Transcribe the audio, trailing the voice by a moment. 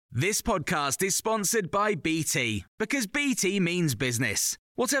This podcast is sponsored by BT, because BT means business.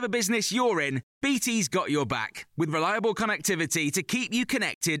 Whatever business you're in, BT's got your back, with reliable connectivity to keep you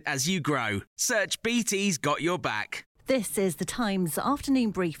connected as you grow. Search BT's got your back. This is the Times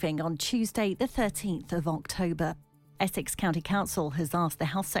afternoon briefing on Tuesday, the 13th of October. Essex County Council has asked the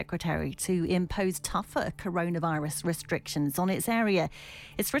Health Secretary to impose tougher coronavirus restrictions on its area.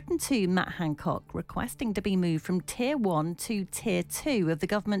 It's written to Matt Hancock, requesting to be moved from Tier 1 to Tier 2 of the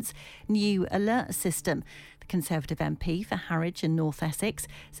government's new alert system. The Conservative MP for Harwich and North Essex,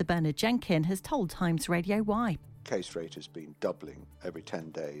 Sir Bernard Jenkin, has told Times Radio why. Case rate has been doubling every 10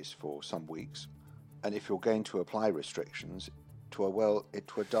 days for some weeks. And if you're going to apply restrictions, it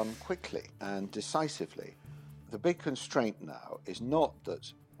were done quickly and decisively. The big constraint now is not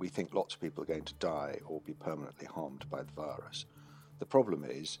that we think lots of people are going to die or be permanently harmed by the virus. The problem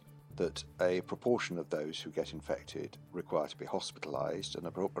is that a proportion of those who get infected require to be hospitalised, and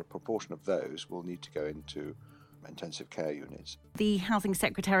a proportion of those will need to go into intensive care units. The Housing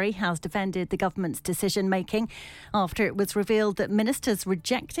Secretary has defended the government's decision-making after it was revealed that ministers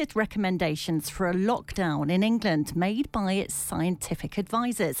rejected recommendations for a lockdown in England made by its scientific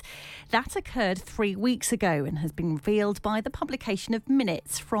advisers. That occurred 3 weeks ago and has been revealed by the publication of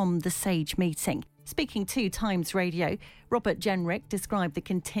minutes from the SAGE meeting. Speaking to Times Radio, Robert Jenrick described the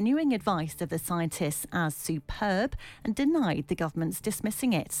continuing advice of the scientists as superb and denied the government's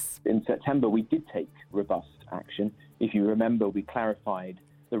dismissing it. In September, we did take robust action. If you remember, we clarified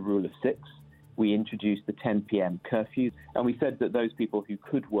the rule of six. We introduced the 10 p.m. curfew, and we said that those people who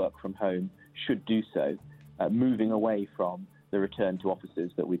could work from home should do so, moving away from the return to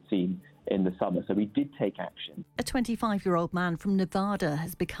offices that we'd seen in the summer. So we did take action. A 25-year-old man from Nevada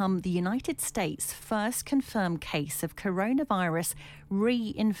has become the United States' first confirmed case of coronavirus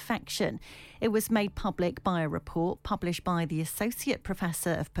reinfection. It was made public by a report published by the Associate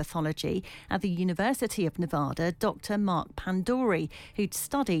Professor of Pathology at the University of Nevada, Dr. Mark Panduri, who'd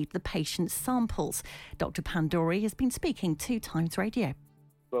studied the patient's samples. Dr. Panduri has been speaking to Times Radio.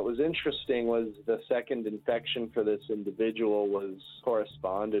 What was interesting was the second infection for this individual was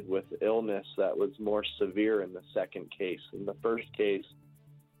corresponded with illness that was more severe in the second case. In the first case,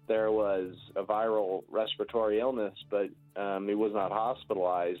 there was a viral respiratory illness, but he was not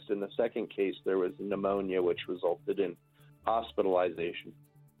hospitalized. In the second case, there was pneumonia, which resulted in hospitalization.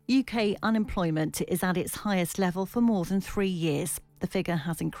 UK unemployment is at its highest level for more than 3 years. The figure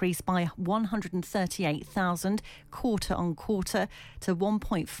has increased by 138,000 quarter on quarter to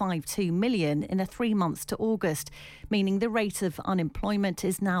 1.52 million in the 3 months to August, meaning the rate of unemployment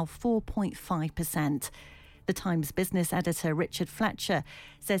is now 4.5%. The Times business editor Richard Fletcher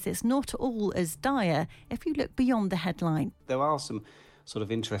says it's not all as dire if you look beyond the headline. There are some sort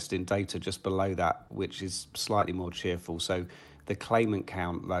of interesting data just below that, which is slightly more cheerful. So the claimant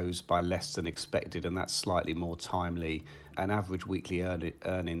count rose by less than expected, and that's slightly more timely. And average weekly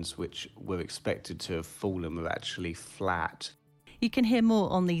earnings, which were expected to have fallen, were actually flat. You can hear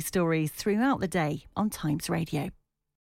more on these stories throughout the day on Times Radio.